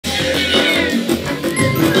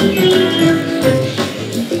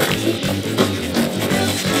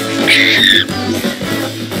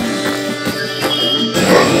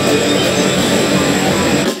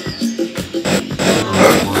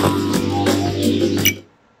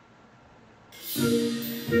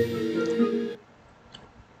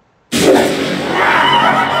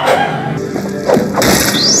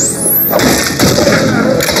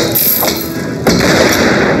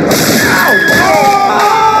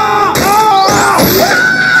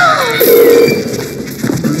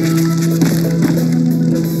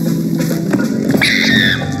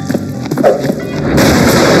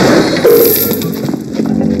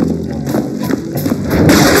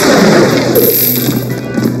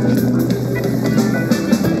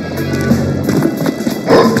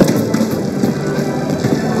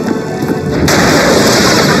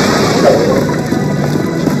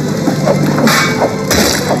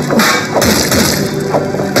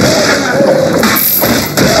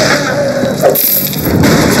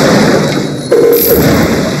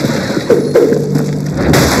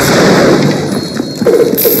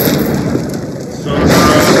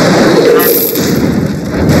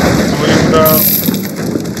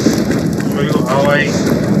how I take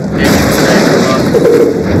inside the car.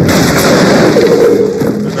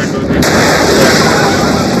 You can do this.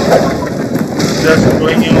 Just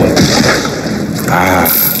showing you. Ah,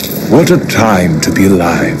 what a time to be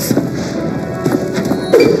alive.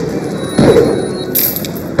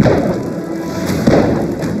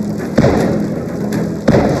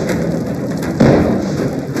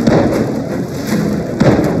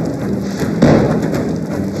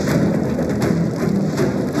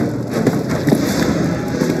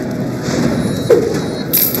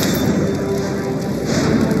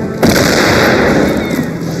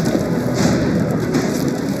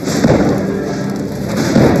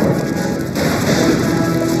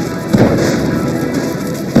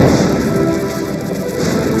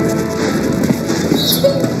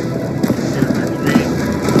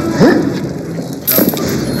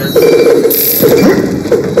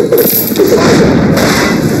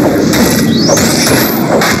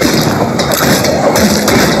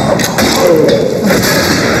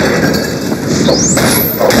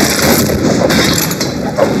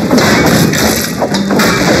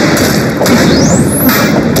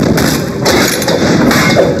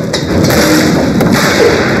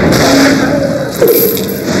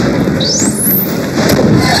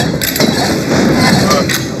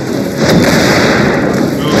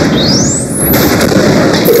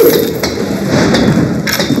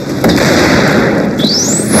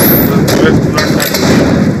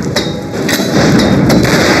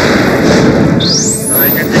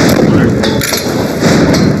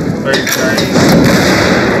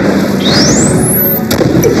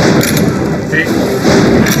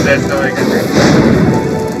 That's how I can do it.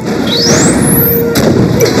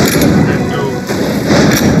 And do.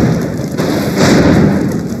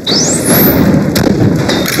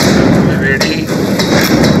 We're ready.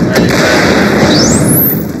 I'll start.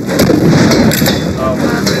 Oh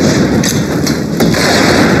man.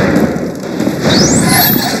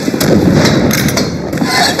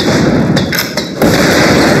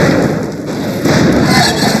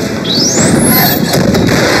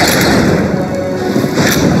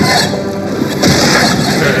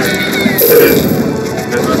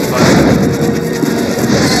 That was fun.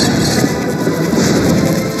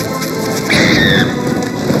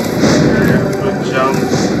 I have to jump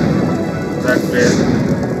that way.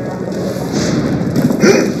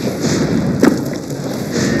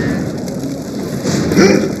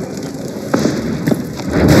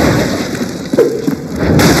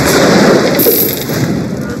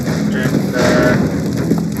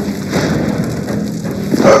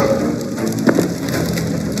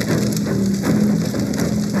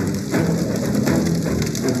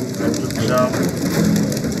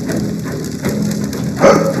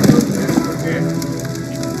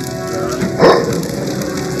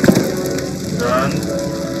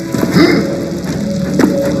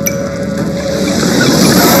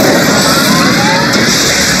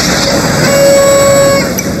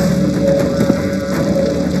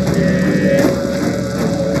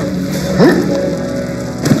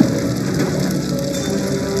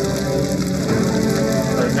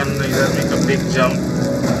 Jump.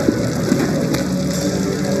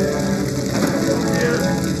 Here.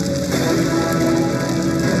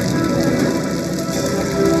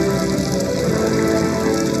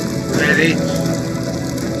 Ready?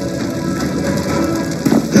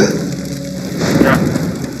 Yeah.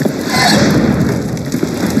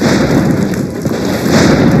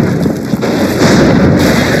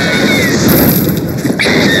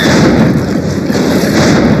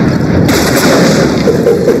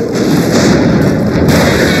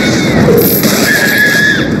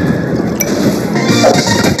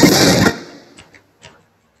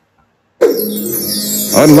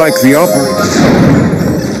 Unlike the operator.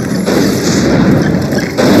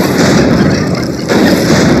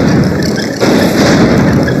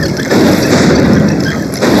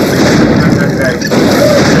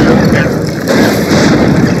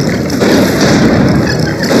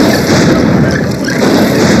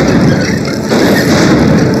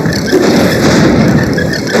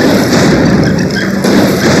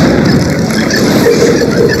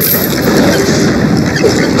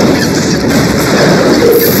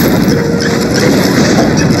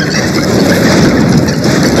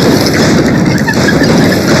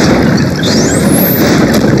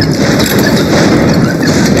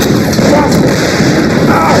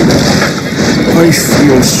 I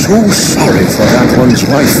feel so sorry for that one's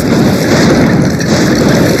wife.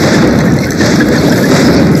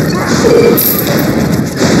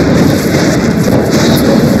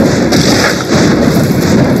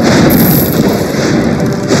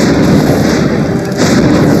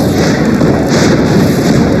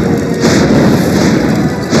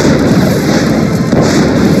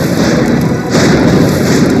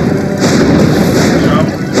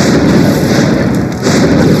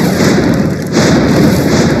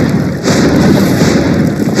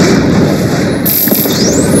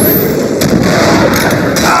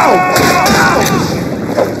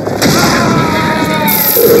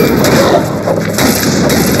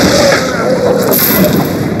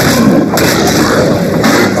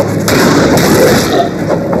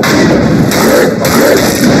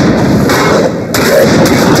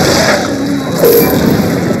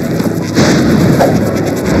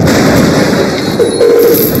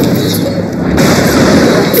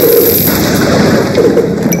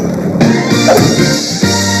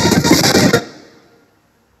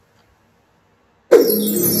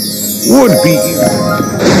 would be.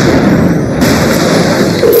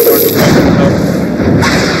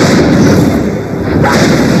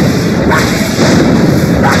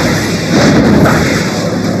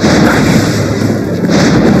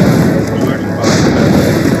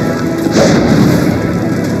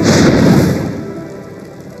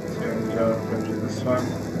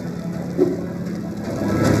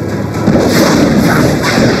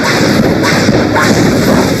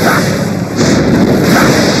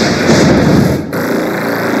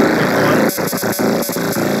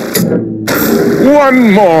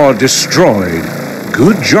 One more destroyed.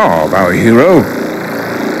 Good job, our hero.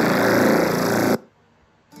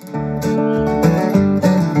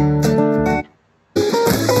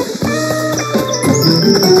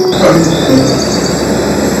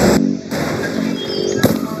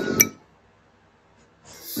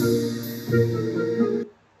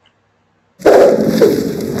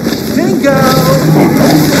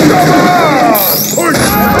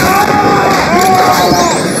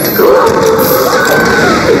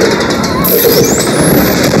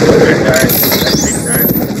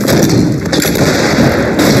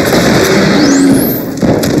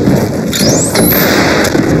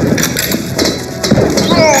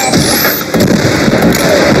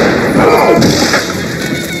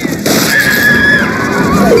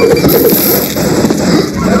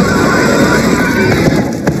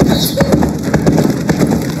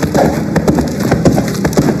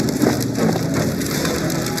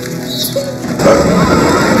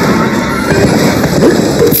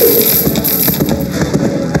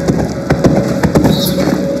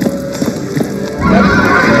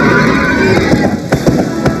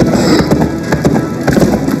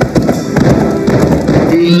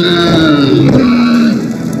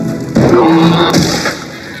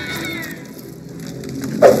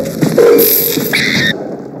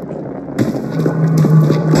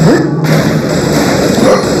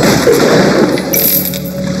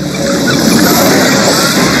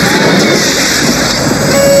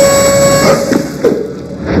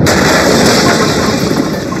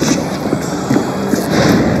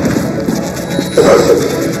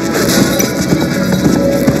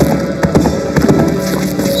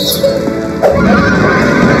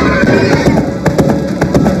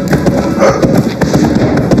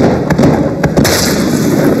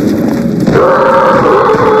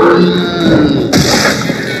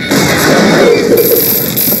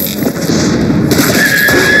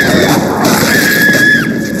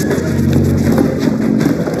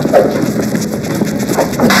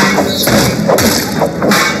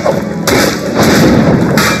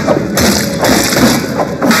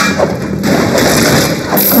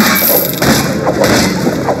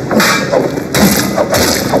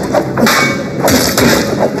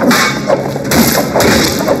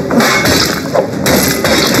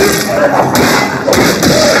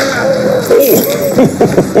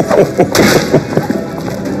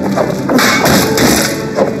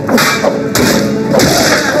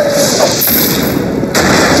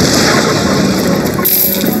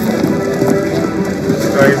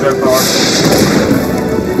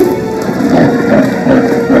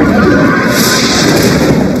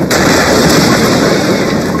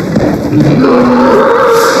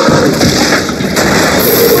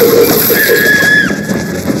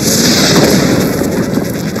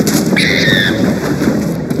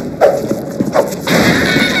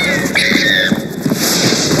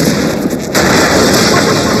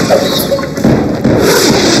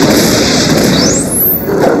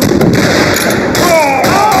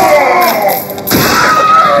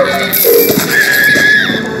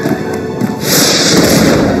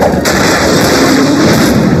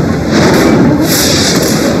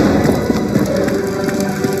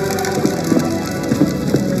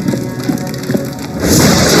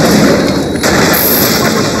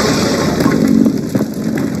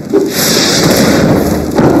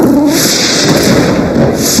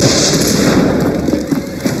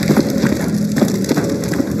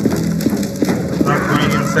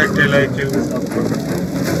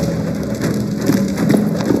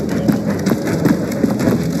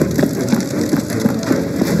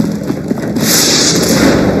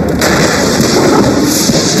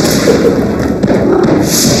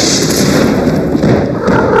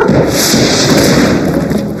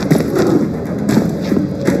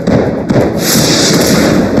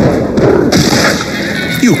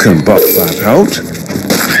 You can buff that out.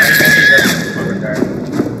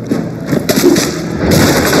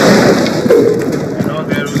 I know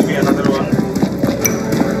there will be another one.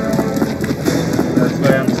 That's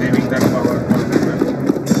why I'm saving that power.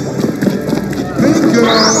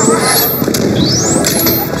 Bingo!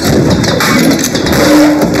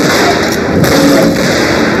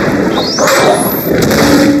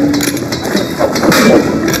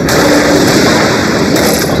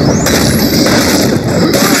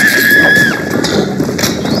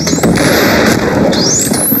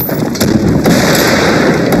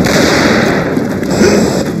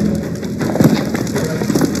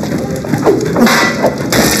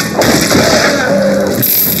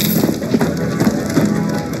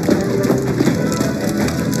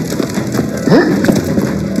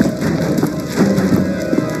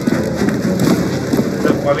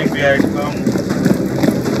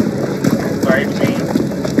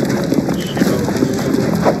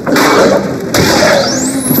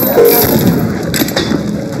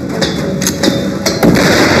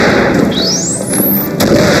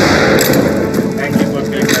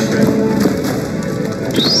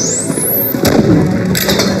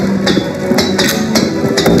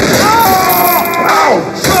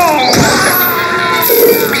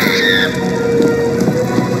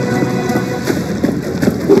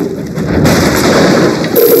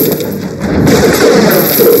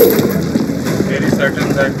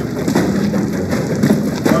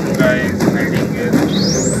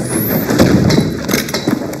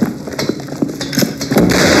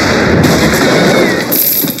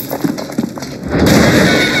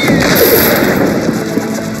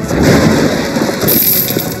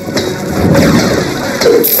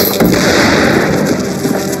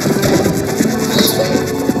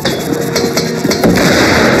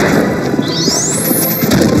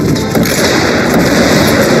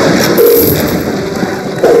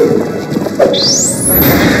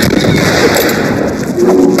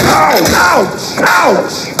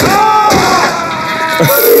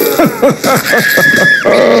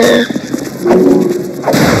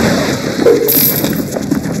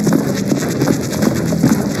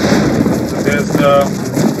 There's the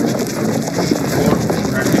port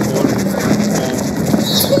and the port.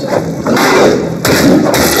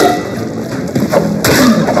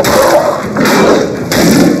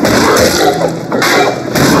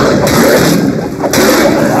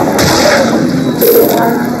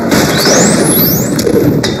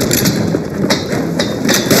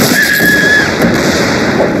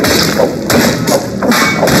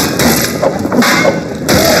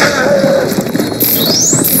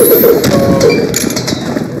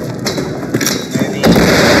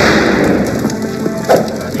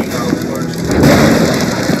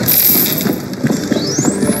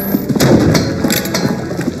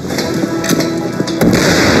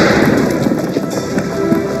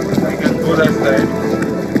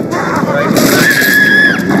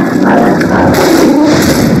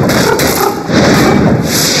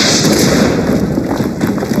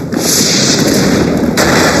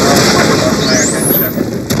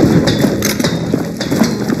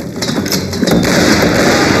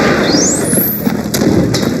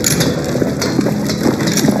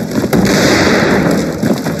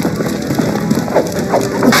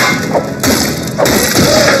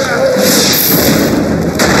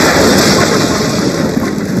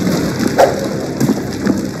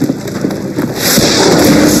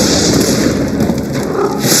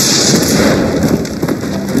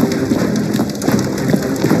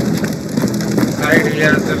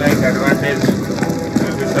 Here's the like advantage,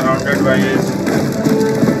 you'll be surrounded by his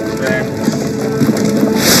friends.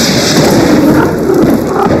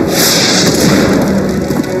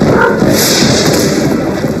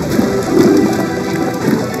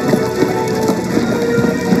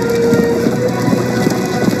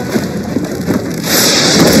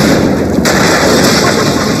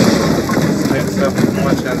 This makes up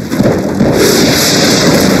much health.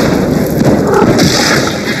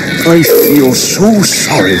 I feel so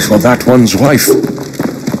sorry for that one's wife.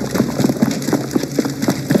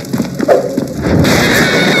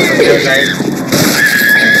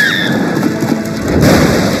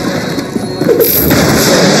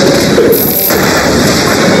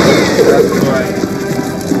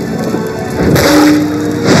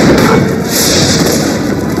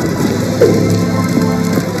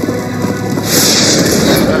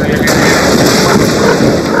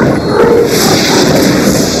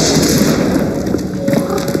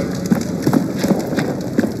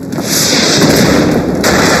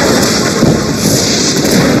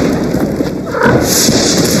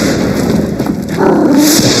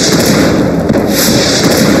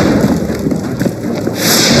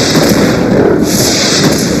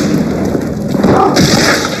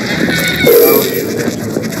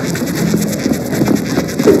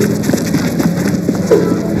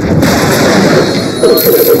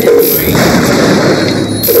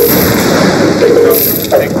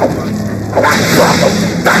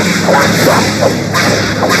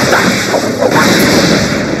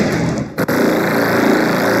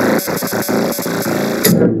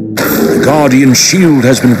 The Guardian shield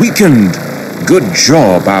has been weakened. Good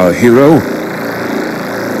job, our hero.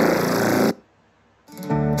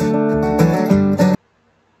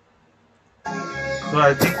 So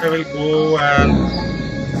I think I will go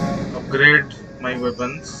and upgrade my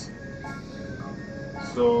weapons.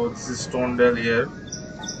 So this is stone dell here.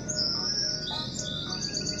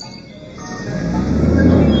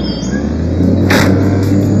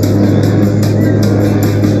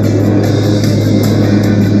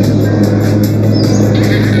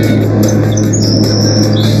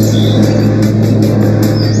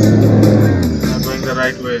 I'm going the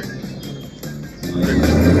right way.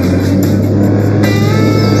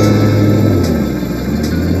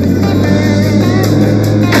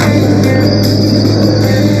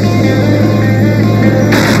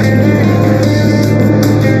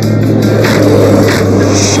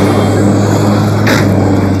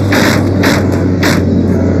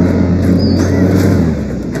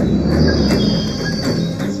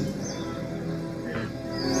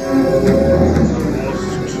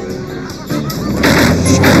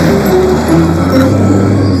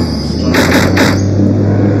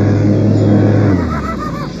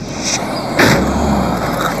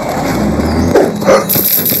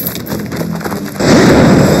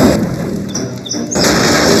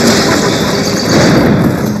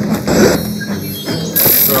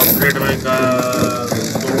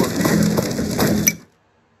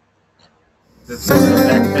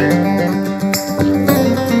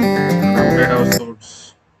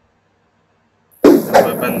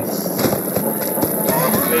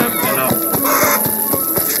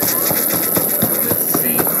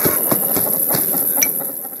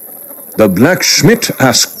 blacksmith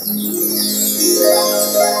asked.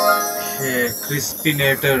 Okay,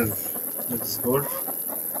 crispinator. That's good.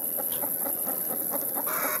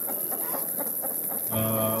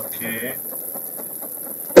 Okay.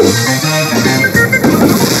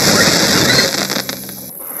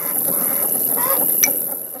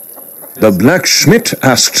 The blacksmith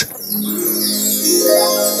asked.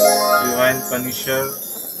 Divine Punisher.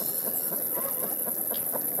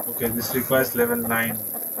 Okay, this requires level 9.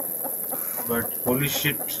 But holy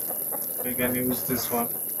shit, we can use this one.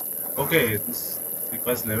 Okay, this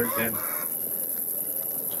requires level 10.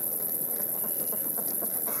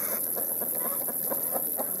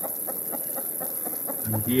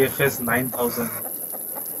 And BFS 9000.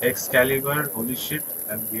 Excalibur, holy shit,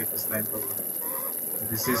 and BFS 9000.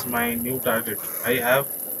 This is my new target. I have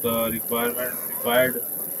the required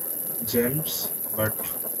gems, but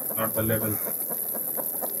not the level.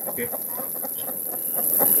 Okay.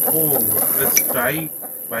 Oh, let's try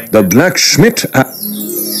buying The them. blacksmith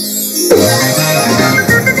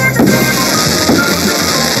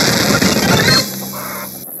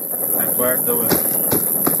Acquired the weapon.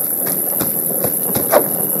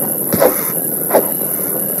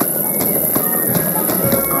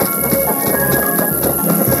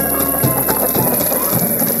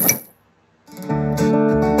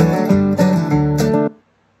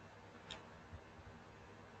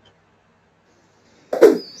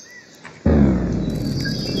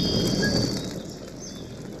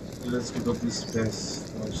 Let's go to this place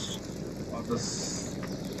first. All this.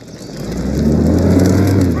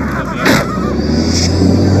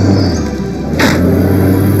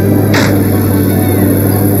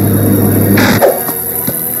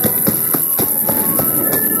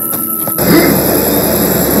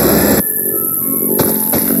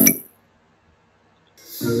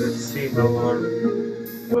 Let's see our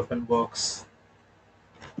weapon box.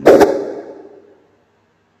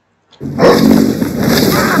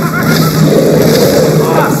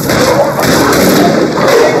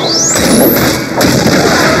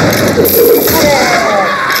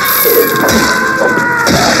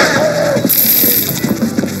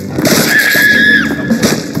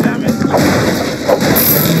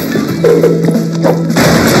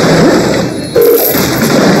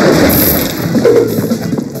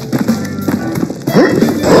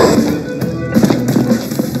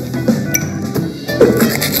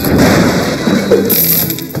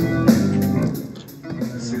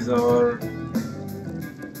 This is our.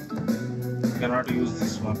 We cannot use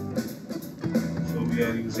this one, so we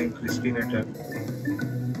are using crispinator.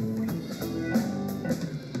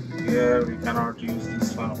 Here we cannot use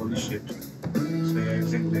this one. Holy shit! So we are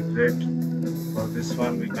using regret. For this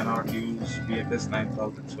one we cannot use BFS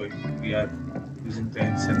 9000. So we are using the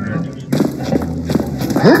incinerator.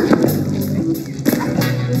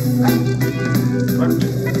 What?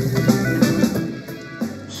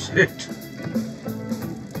 Shit!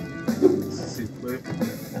 This is equipped.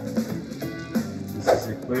 This is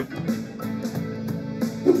equipped.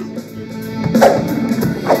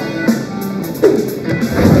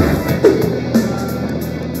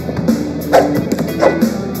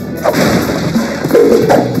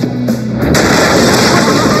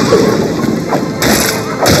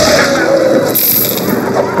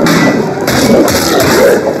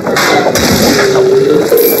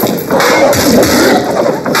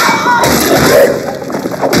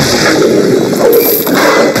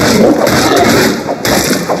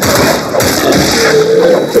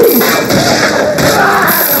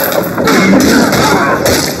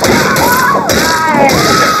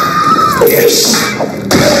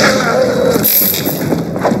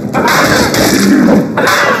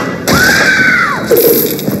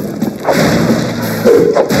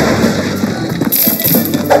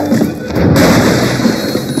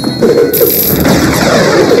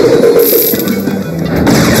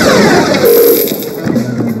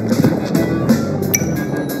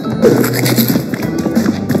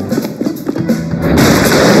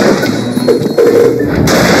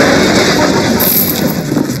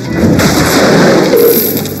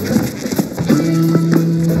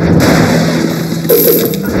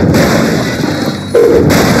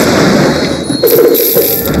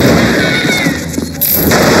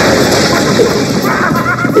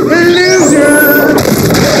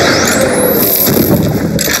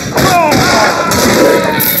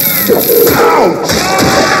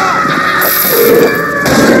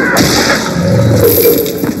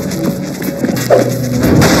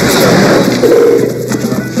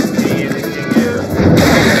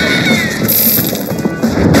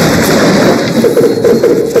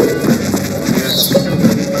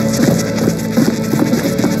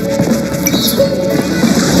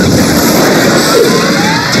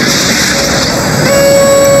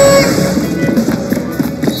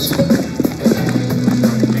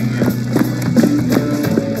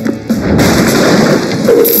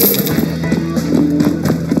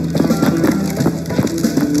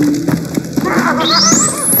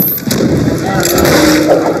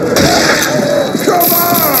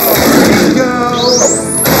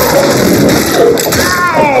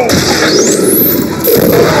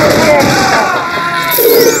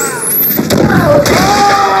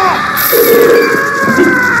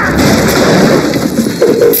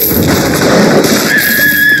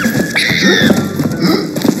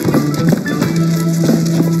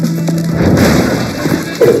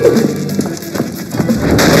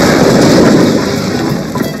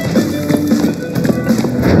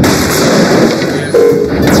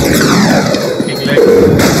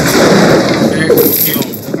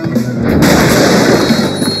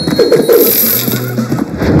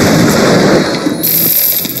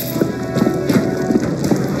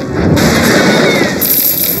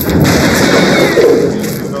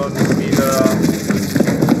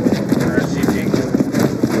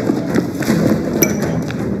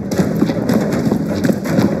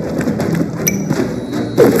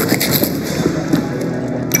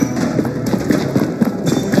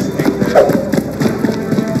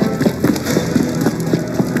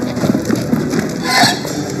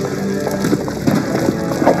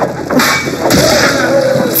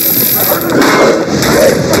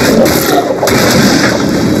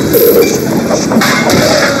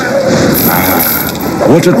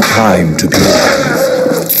 What a time to be alive.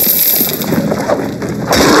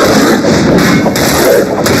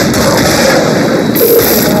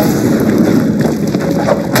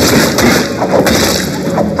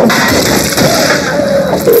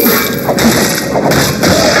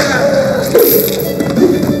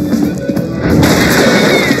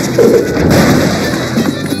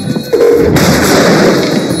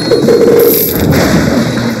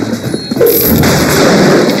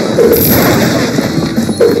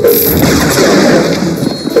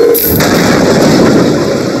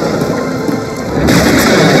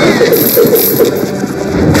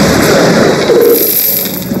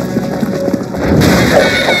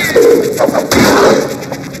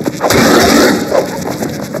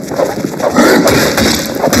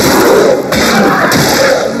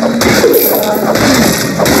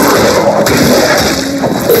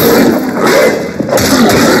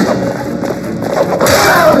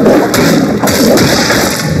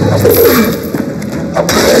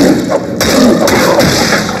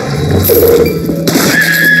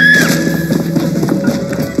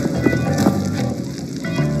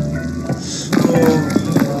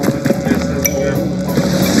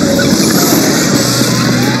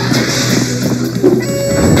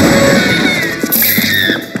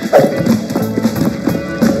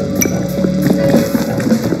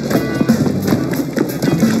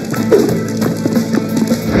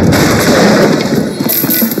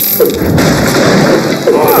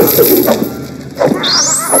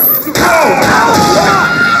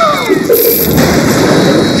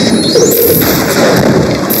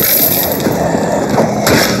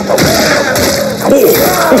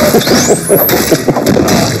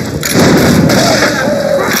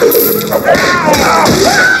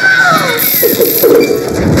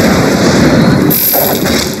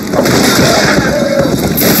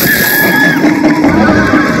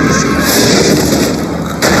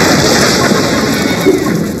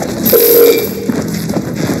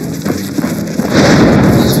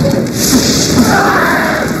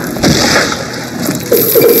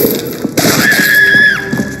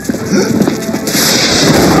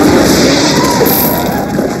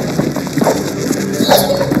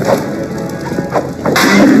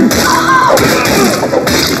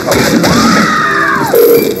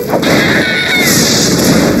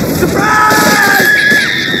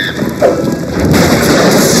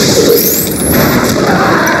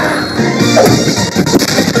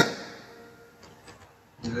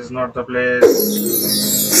 This is not the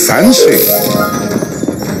place. Fancy.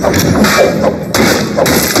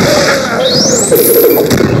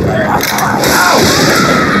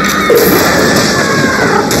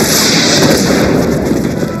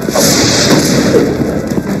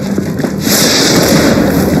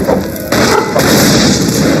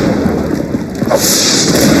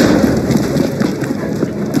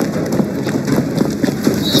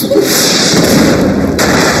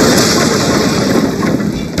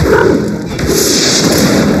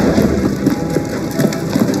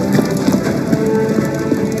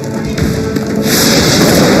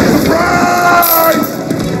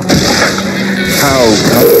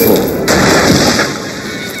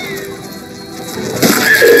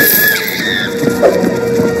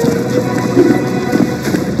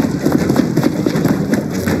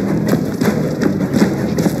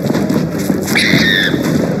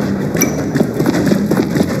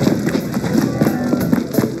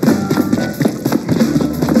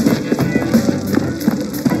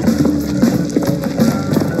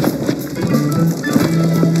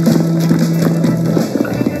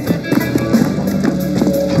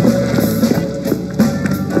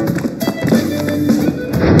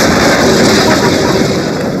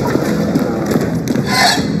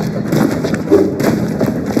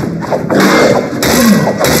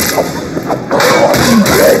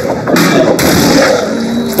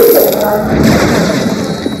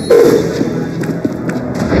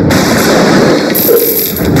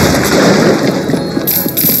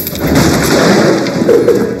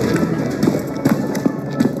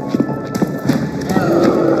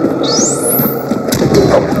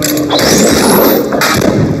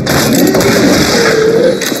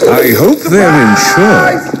 I hope they're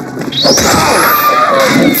insured.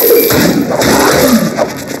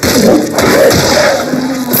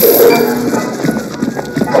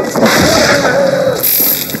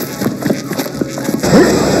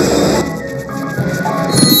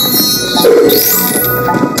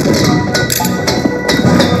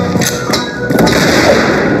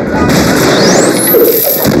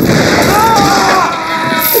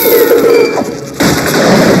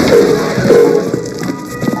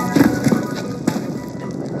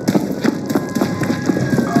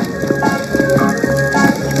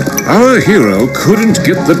 Our hero couldn't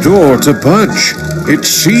get the door to budge. It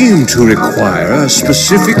seemed to require a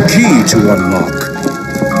specific key to unlock.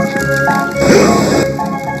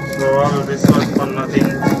 So all this was for nothing.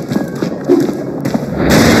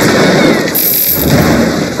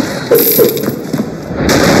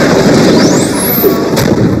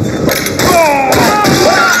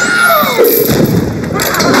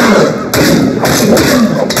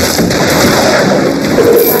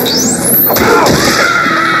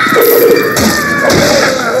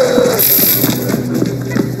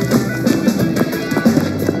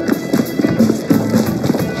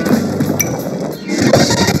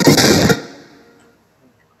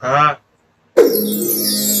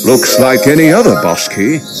 Looks like any other boss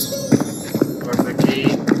key. Got the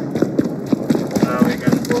key. Now we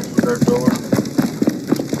can go through the door.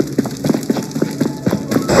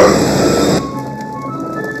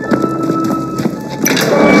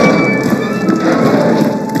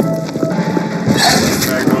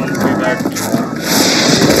 I don't see that.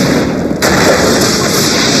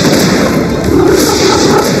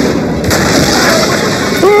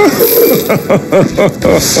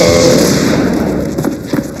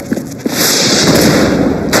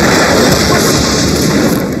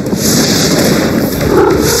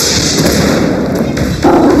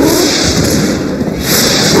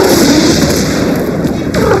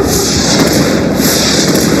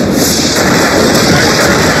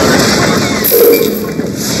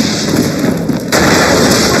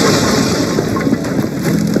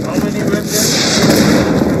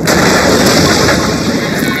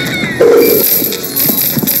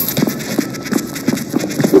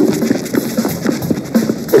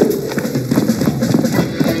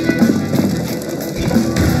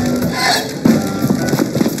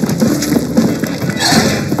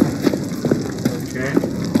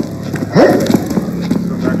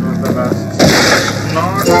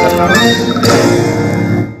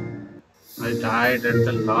 I died at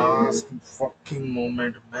the last fucking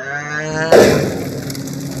moment, man.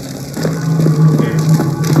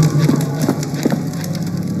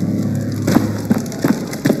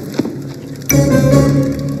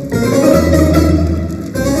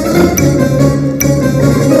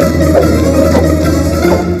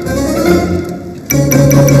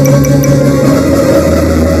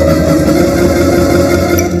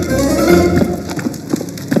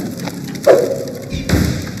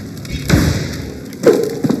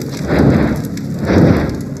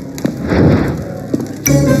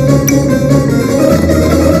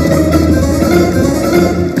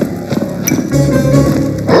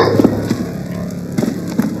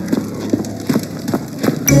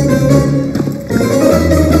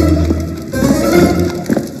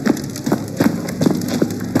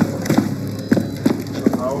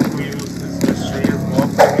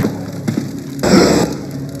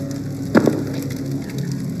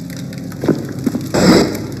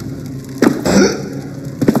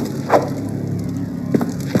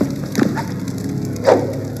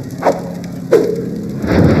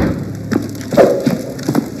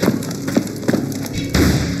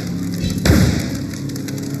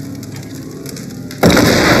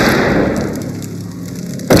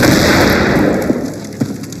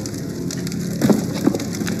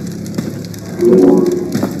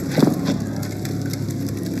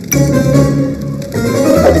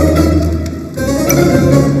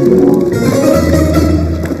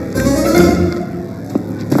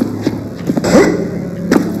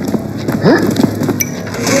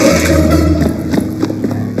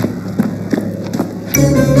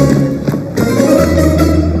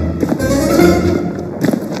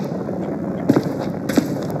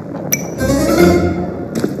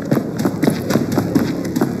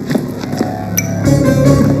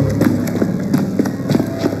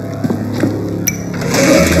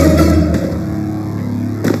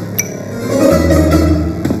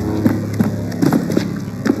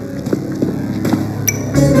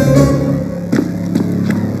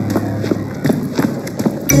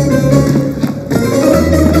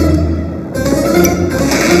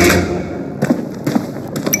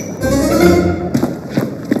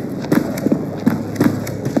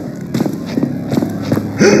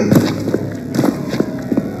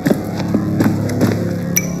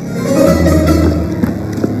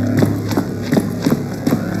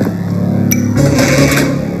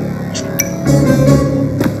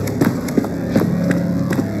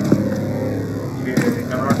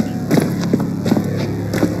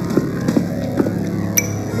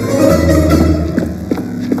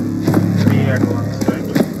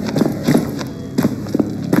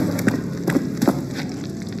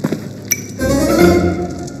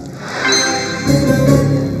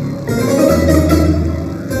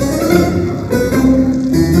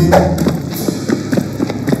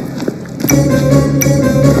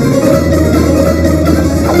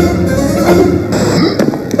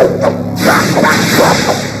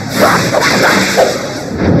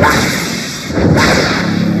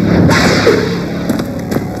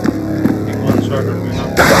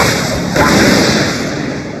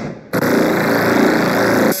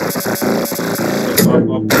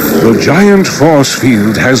 The giant force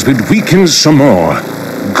field has been weakened some more.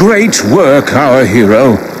 Great work, our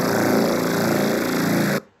hero.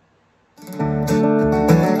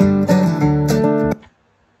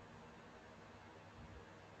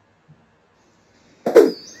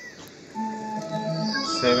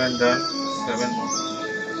 Seven done. Seven more.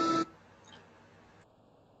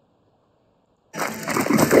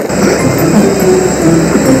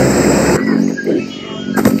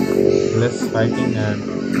 Less fighting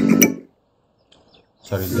and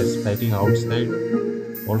less fighting outside,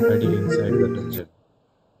 more fighting inside the dungeon.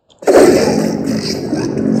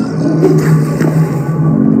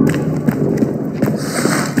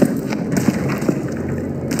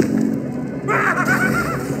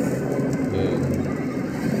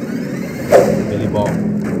 Belly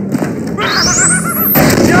bomb.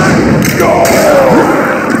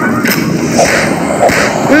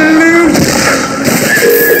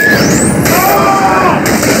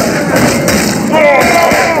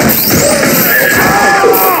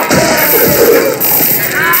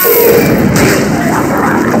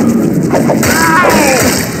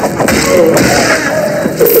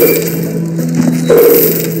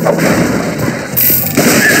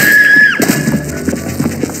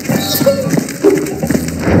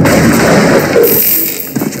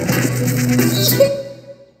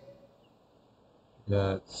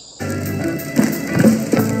 That's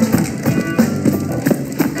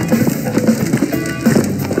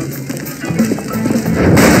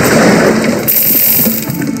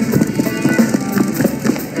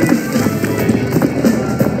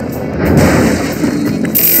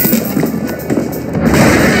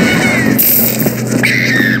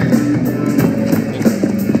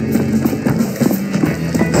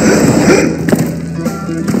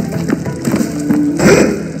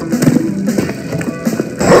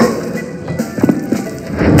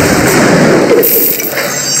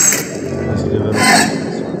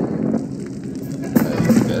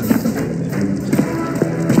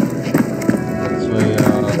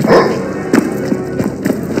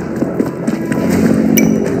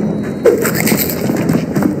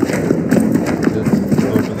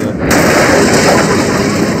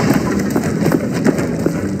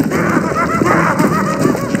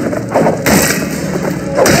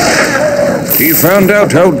He found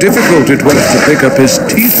out how difficult it was to pick up his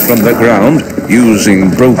teeth from the ground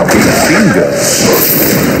using broken fingers.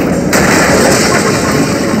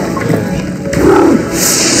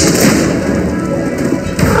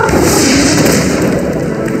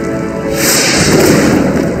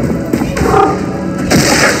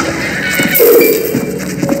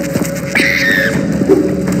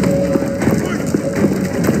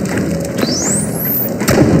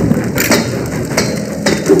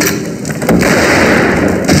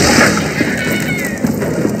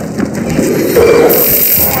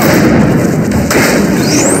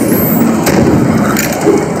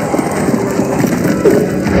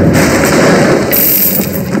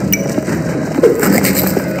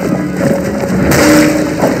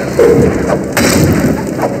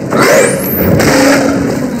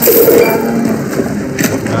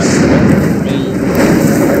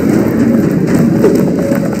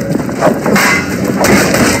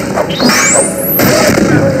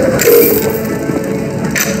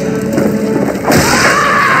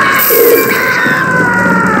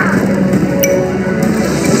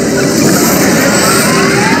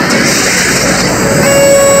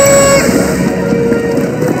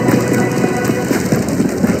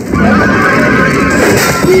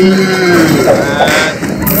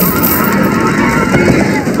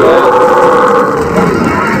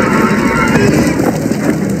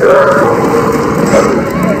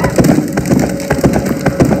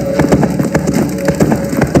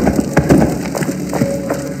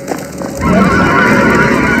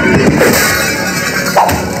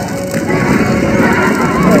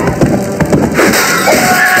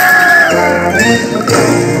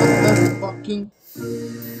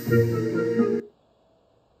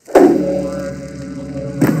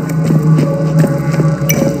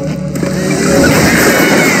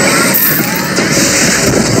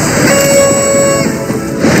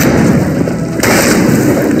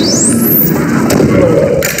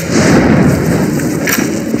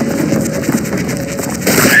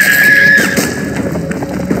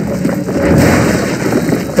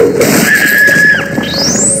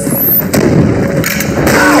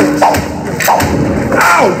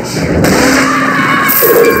 Ouch!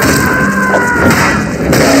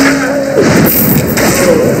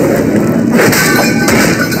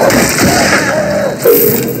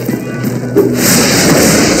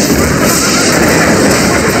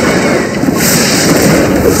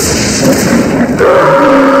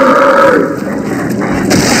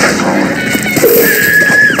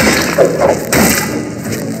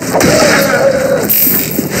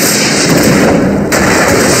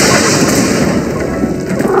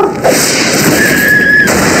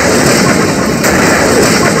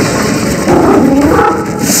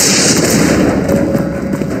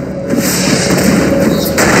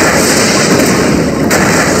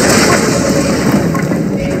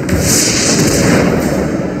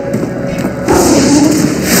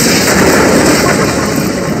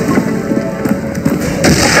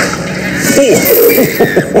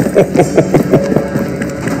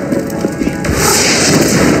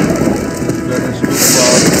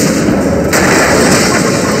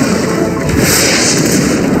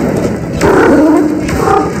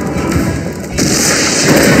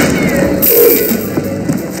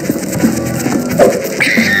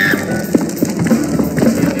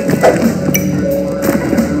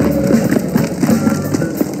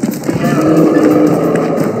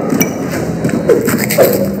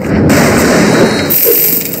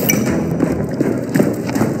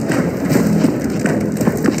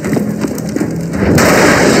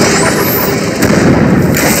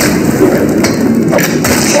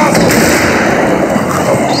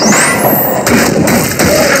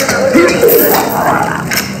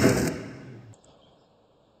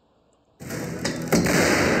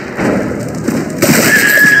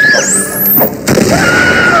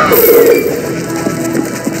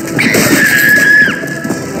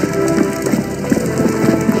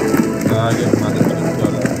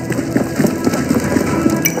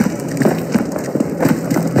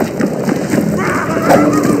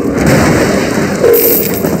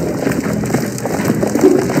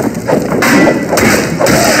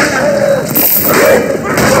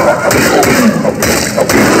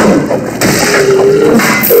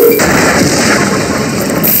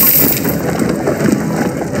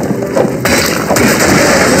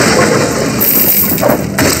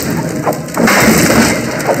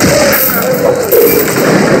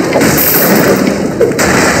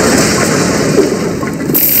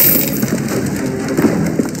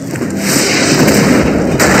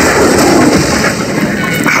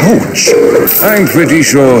 Ouch! I'm pretty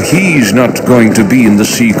sure he's not going to be in the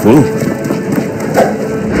sequel.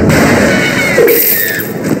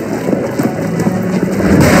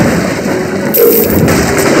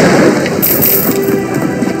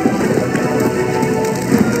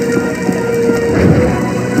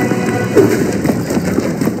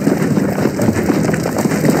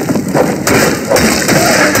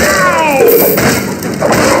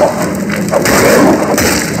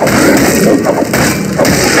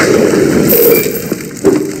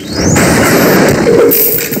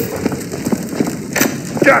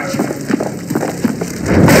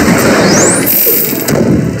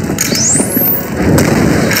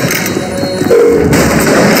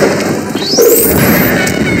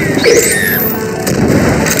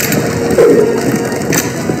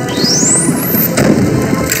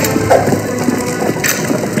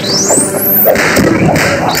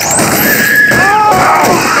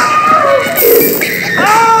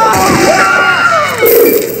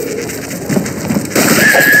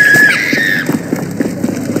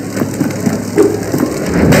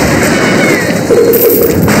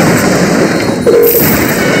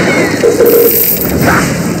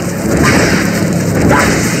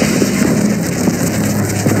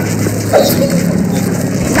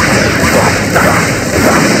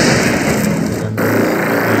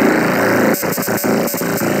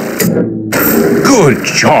 Good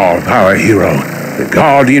job, our hero. The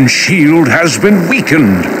Guardian shield has been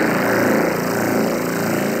weakened.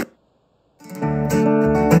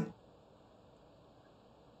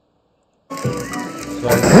 So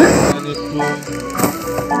I need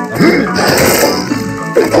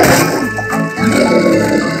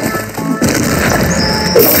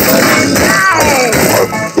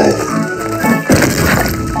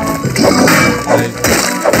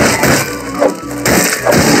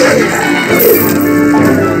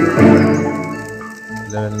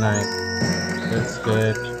level 9. Let's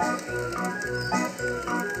get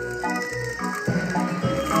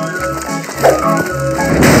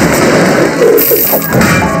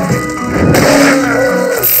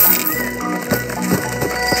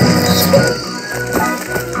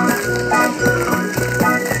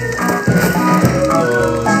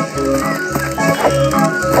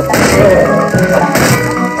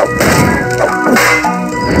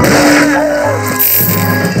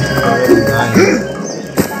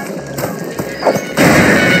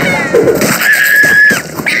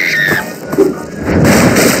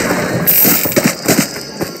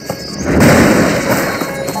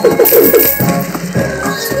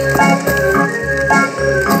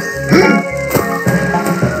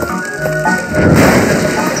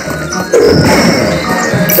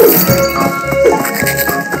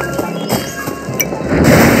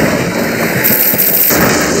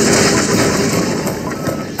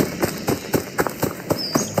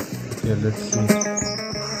let's see.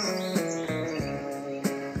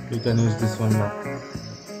 We can use this one now.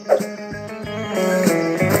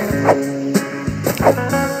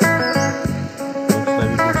 Looks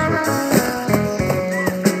like it is okay.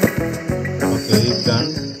 Okay, it's done.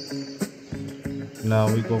 Now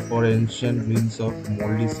we go for ancient ruins of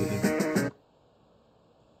moldy ceiling.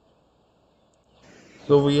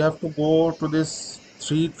 So we have to go to this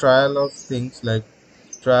 3 trial of things like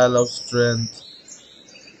trial of strength,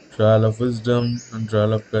 trial of wisdom, and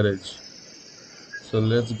trial of courage. So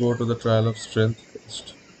let's go to the trial of strength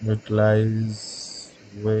first. It lies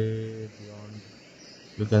way beyond.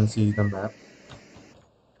 You can see the map.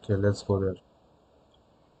 Okay, let's go there.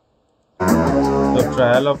 So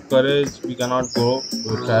trial of courage we cannot go.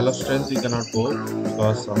 Trial of strength we cannot go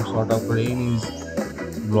because some sort of rain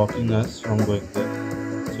is blocking us from going there.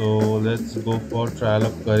 So let's go for trial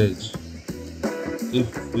of courage.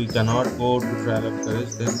 If we cannot go to trial of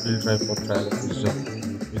courage, then we'll try for trial of wisdom.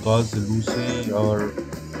 Because Lucy, our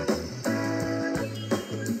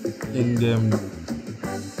in-game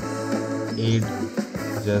aide,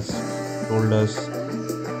 just told us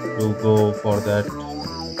to go for that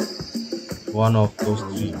one of those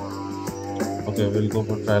 3. Okay, we'll go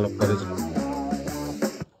for trial of courage now.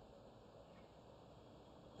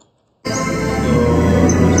 So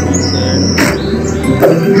Lucy said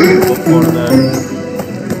we'll go for that,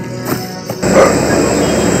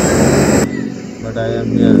 but I am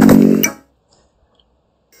here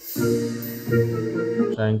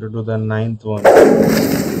trying to do the 9th one.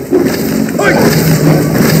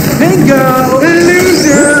 Bingo!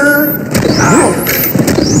 Loser!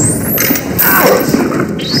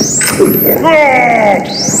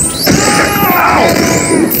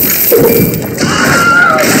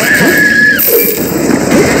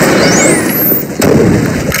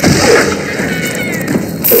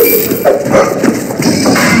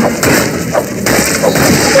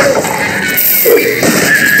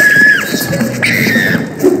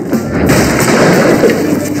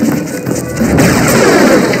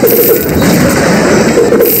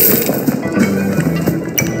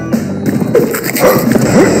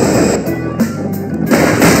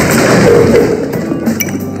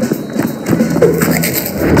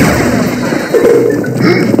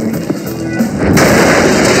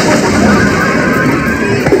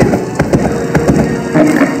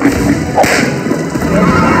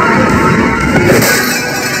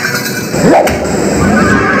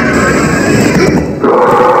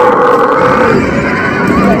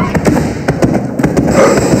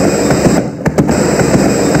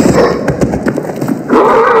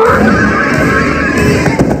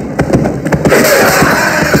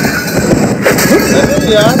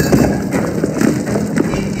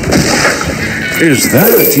 Is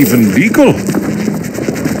that even legal?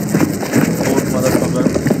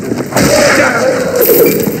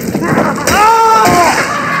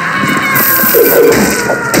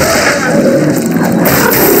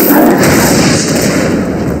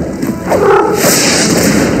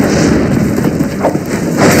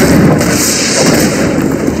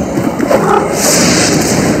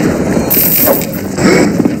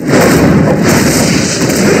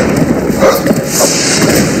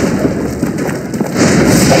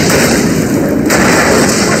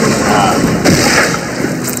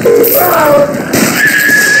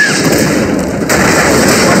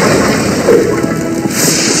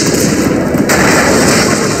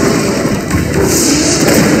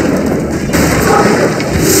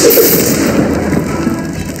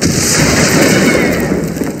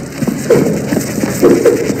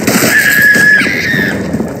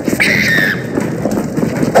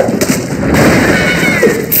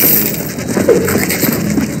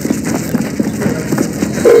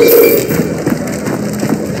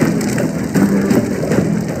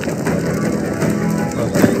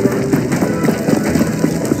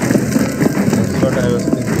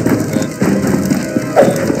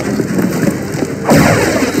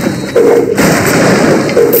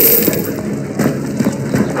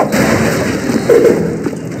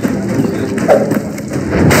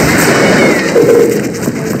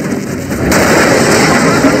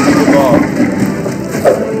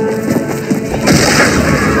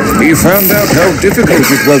 He found out how difficult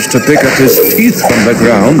it was to pick up his teeth from the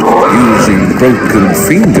ground using broken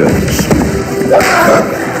fingers.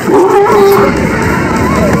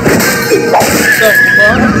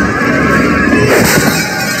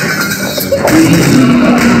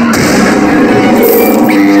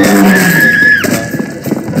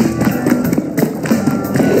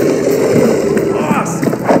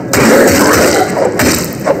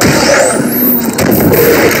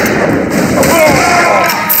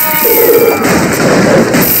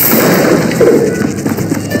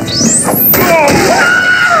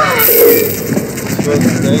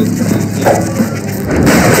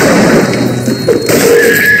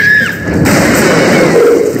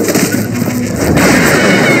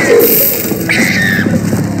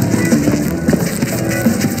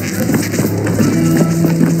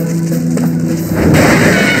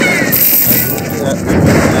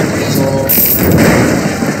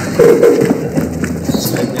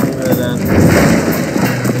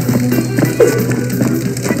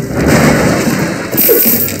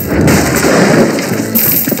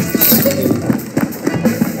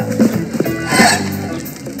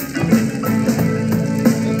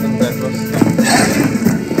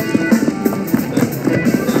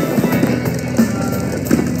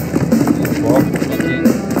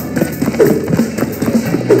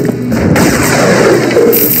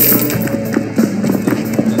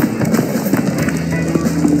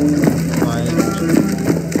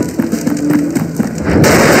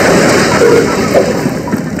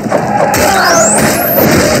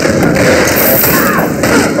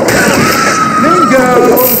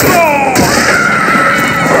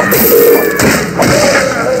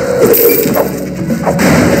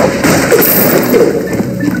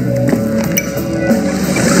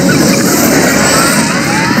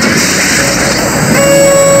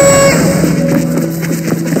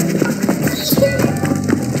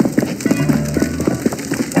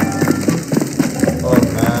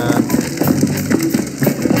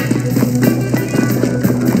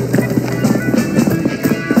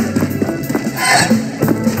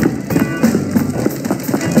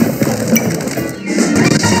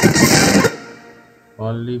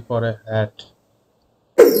 for a hat.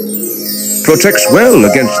 Protects well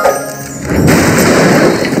against...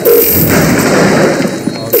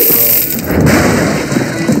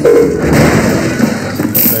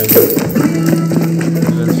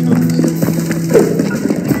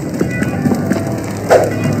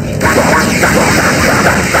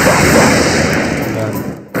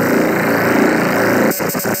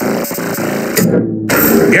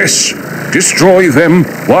 Yes, destroy them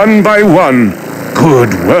one by one.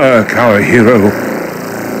 Good work, our hero.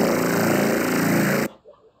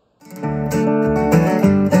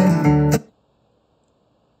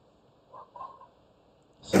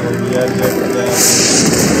 So we are just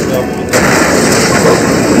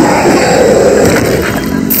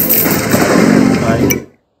fight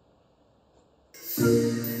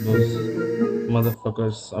those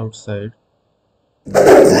motherfuckers outside.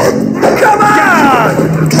 Come on!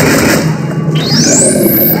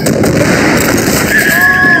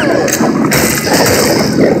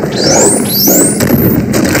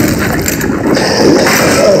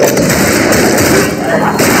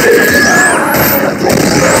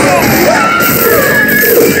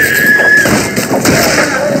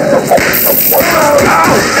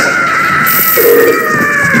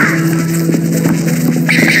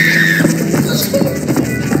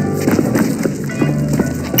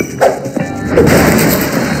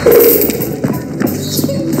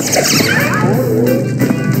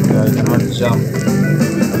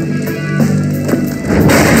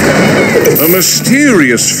 The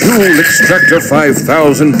mysterious Fuel Extractor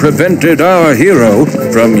 5000 prevented our hero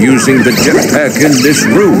from using the jetpack in this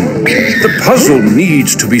room. The puzzle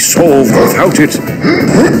needs to be solved without it.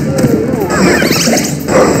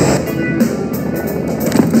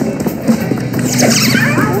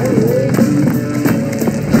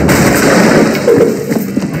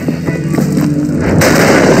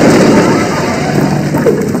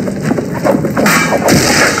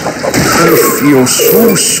 I feel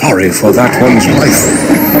so sorry for that one's life.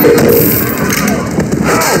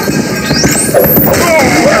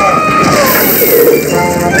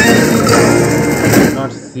 I did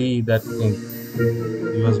not see that thing.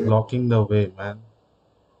 He was blocking the way, man.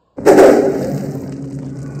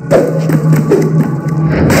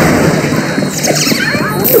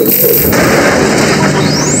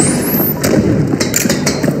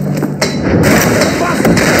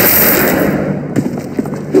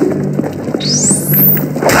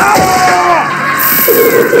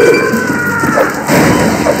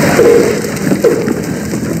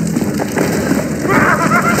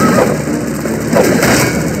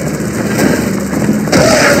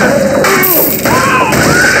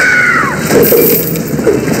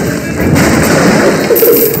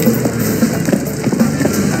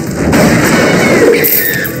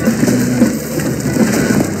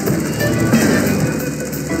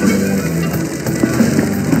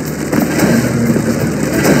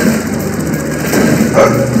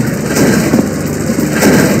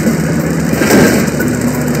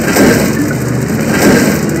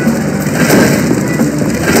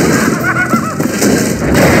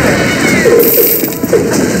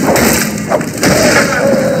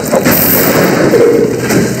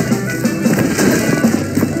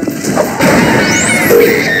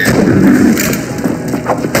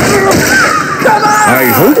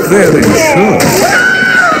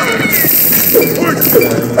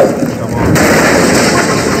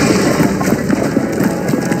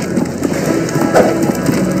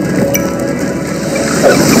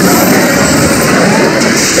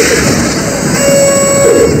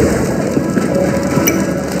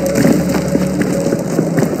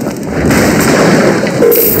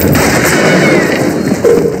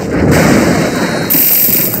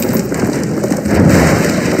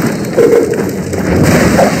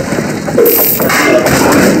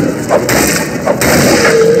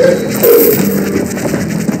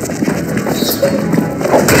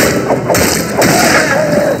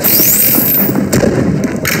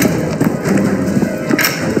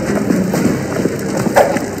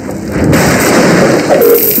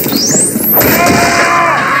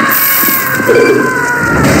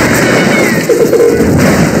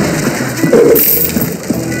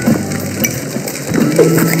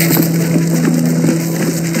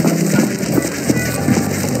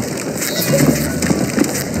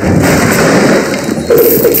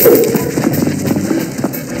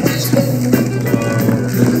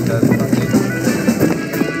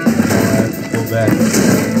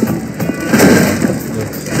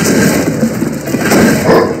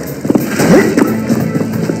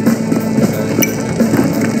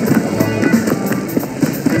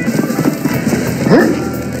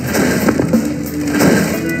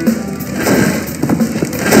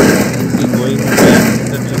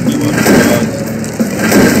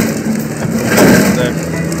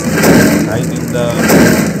 lying in the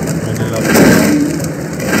middle of the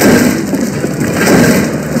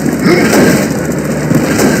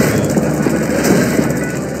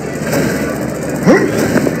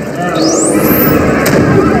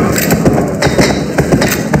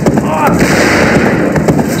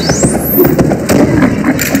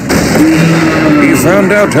He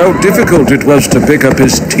found out how difficult it was to pick up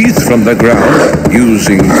his teeth from the ground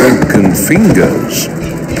using broken fingers.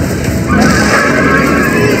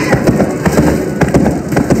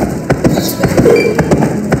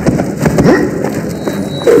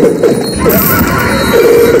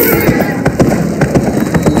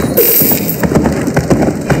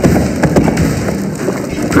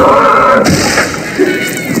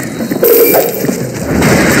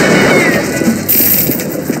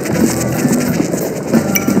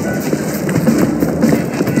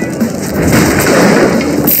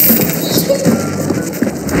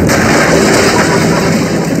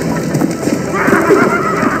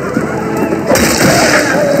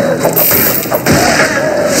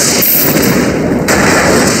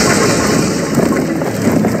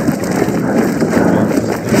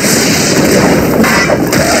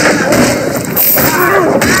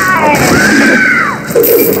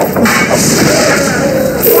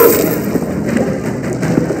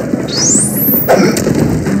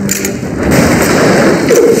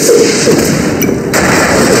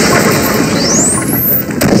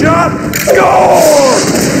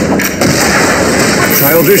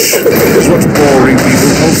 Childish is what boring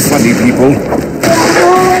people call funny people.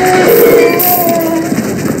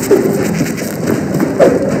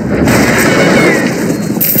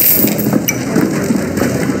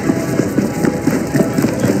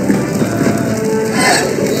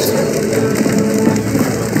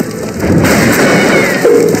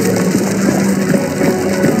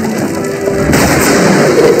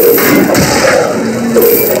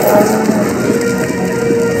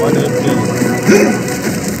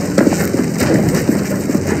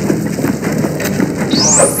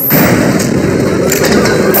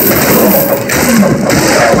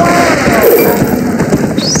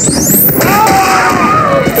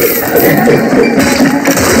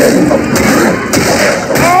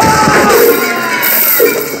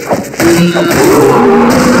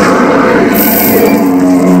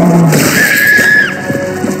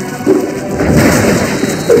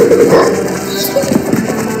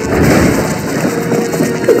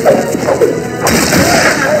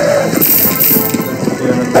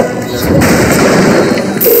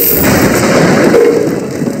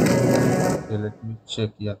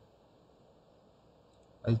 Check, yeah.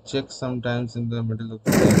 I check sometimes in the middle of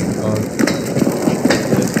the day because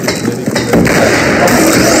this is very good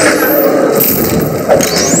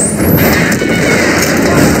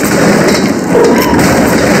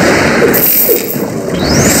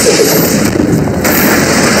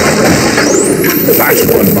That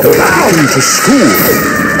one go down to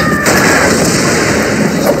school.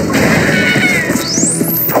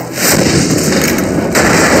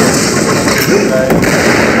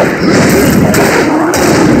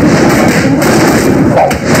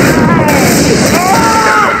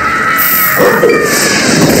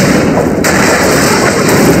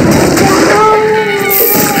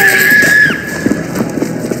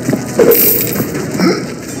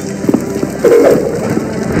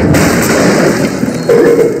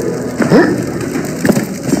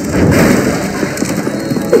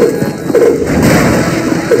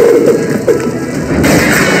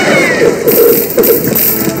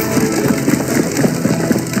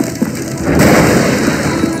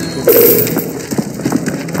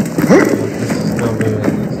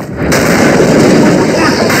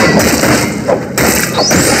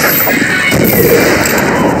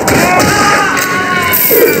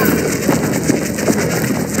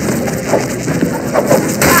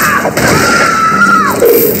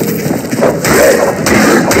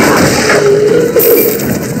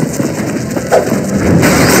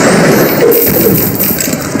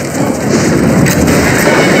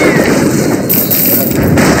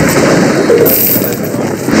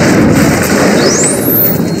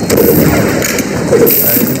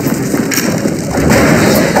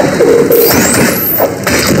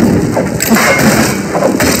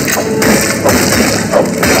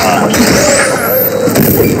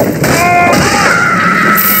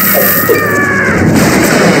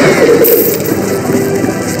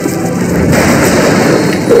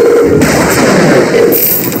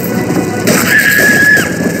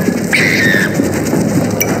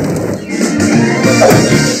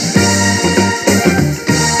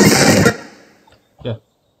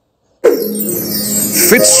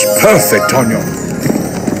 Fits perfect on you.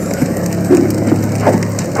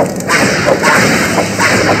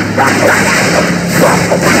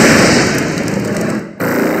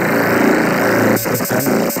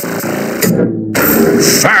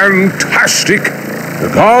 Fantastic!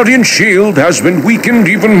 The Guardian shield has been weakened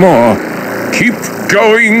even more. Keep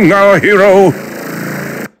going, our hero.